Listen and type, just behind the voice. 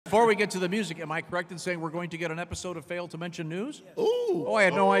Before we get to the music, am I correct in saying we're going to get an episode of Fail to Mention News? Ooh. Oh, I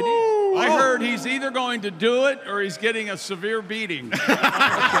had no idea. I heard he's either going to do it or he's getting a severe beating. This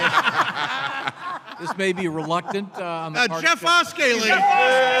may be reluctant on the part Jeff of Oskay, ladies. He's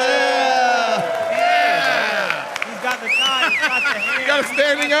got the tie, he's got the hair. Got a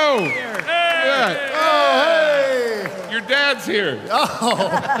standing O. Hey! Your dad's here. Oh,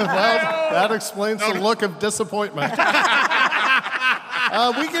 well, that explains the look of disappointment.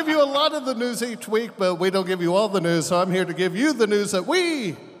 We give you a lot of the news each week, but we don't give you all the news, so I'm here to give you the news that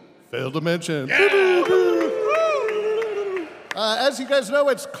we failed to mention. As you guys know,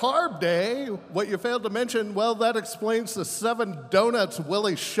 it's Carb Day. What you failed to mention, well, that explains the 7 donuts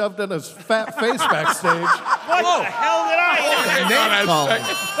Willie shoved in his fat face backstage. What the hell did I Name-calling.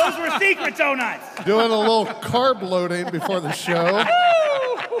 Those were secret donuts. Doing a little carb loading before the show.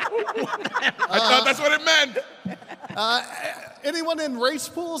 I thought that's what it meant. Anyone in race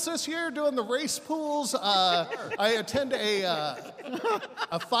pools this year doing the race pools? I attend a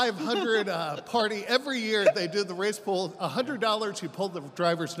 500 party every year. They do the race pool. $100, you pull the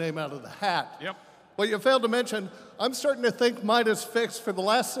driver's name out of the hat. Yep. What you failed to mention, I'm starting to think mine is fixed. For the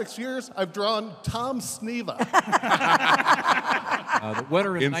last 6 years, I've drawn Tom Sneva. the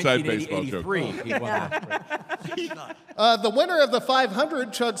winner in Inside baseball 1983. He won that. The winner of the 500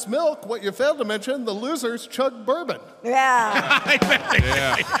 chugs milk. What you failed to mention, the losers chug bourbon. Yeah.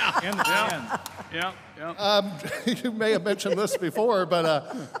 In the can. Yeah. You may have mentioned this before,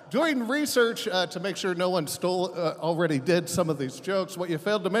 but doing research to make sure no one already did some of these jokes. What you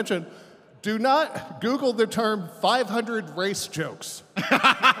failed to mention, do not Google the term 500 race jokes.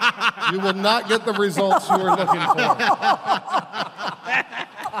 You will not get the results you are looking for.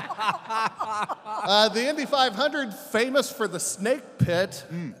 The Indy 500, famous for the snake pit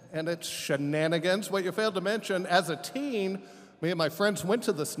and its shenanigans. What you failed to mention, as a teen, me and my friends went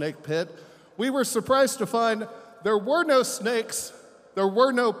to the snake pit. We were surprised to find there were no snakes, there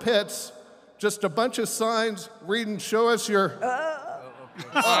were no pits, just a bunch of signs reading, show us your...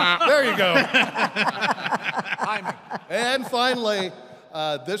 there you go. And finally,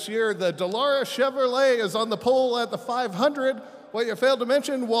 this year, the Dallara Chevrolet is on the pole at the 500. What you failed to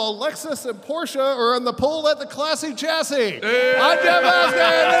mention, while Lexus and Porsche are on the pole at the Classy Chassis. I'm Jeff Oskay,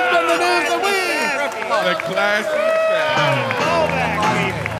 and this has been the news of the week. The classic.